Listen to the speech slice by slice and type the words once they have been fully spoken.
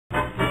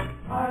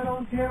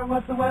don't care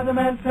what the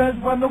weatherman says.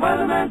 When the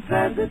weatherman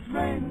says it's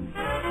raining,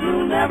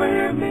 you'll never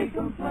hear me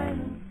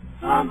complaining.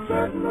 I'm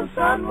certain the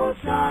sun will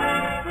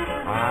shine.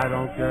 I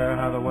don't care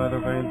how the weather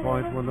vane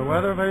points. When the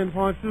weather vane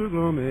points too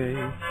gloomy,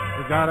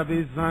 it's gotta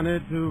be sunny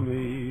to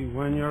me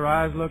when your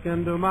eyes look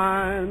into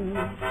mine.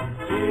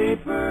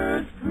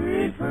 Jeepers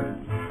creepers,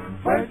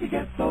 where'd you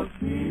get those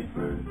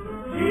creepers?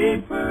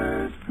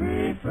 Jeepers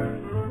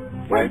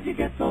creepers, where'd you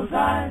get those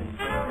eyes?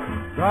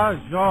 Gosh,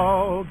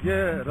 y'all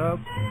get up,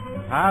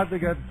 how'd they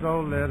get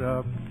so lit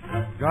up?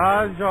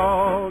 Gosh,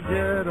 y'all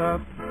get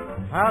up,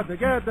 how'd they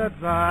get that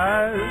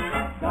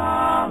size?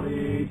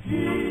 Golly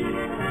gee,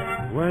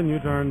 when you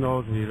turn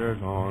those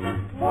heaters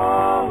on,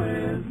 woe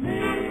is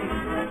me.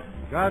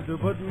 got to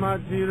put my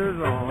cheaters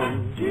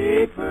on.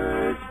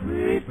 Jeepers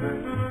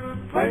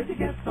creepers, where'd you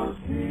get those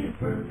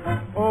creepers?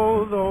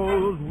 Oh,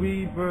 those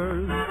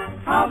weepers,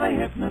 how they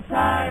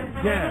hypnotize.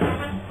 yes.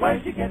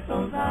 Where'd you get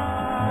those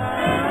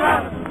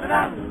eyes?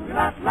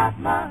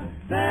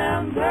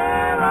 Them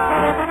there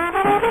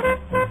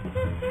eyes.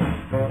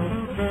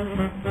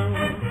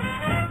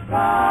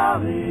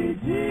 Golly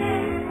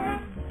gee,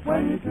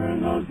 when you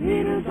turn those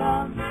heaters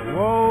on,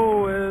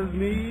 Woe is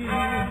me,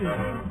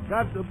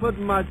 got to put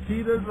my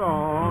cheaters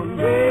on.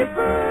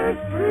 Jeepers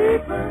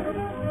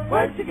creepers,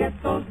 where'd you get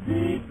those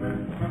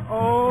creepers?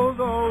 Oh,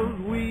 those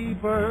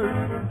weepers,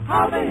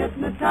 How they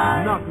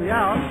hypnotize. knock me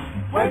out.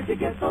 Where'd you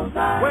get those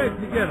eyes? Where'd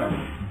you get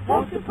 'em?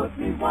 Won't you put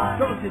me wise?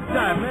 Don't you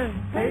jive me.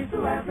 Pay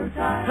to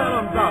advertise. Tell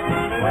 'em drop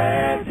it.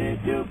 Where did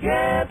you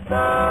get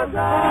those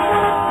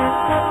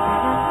eyes?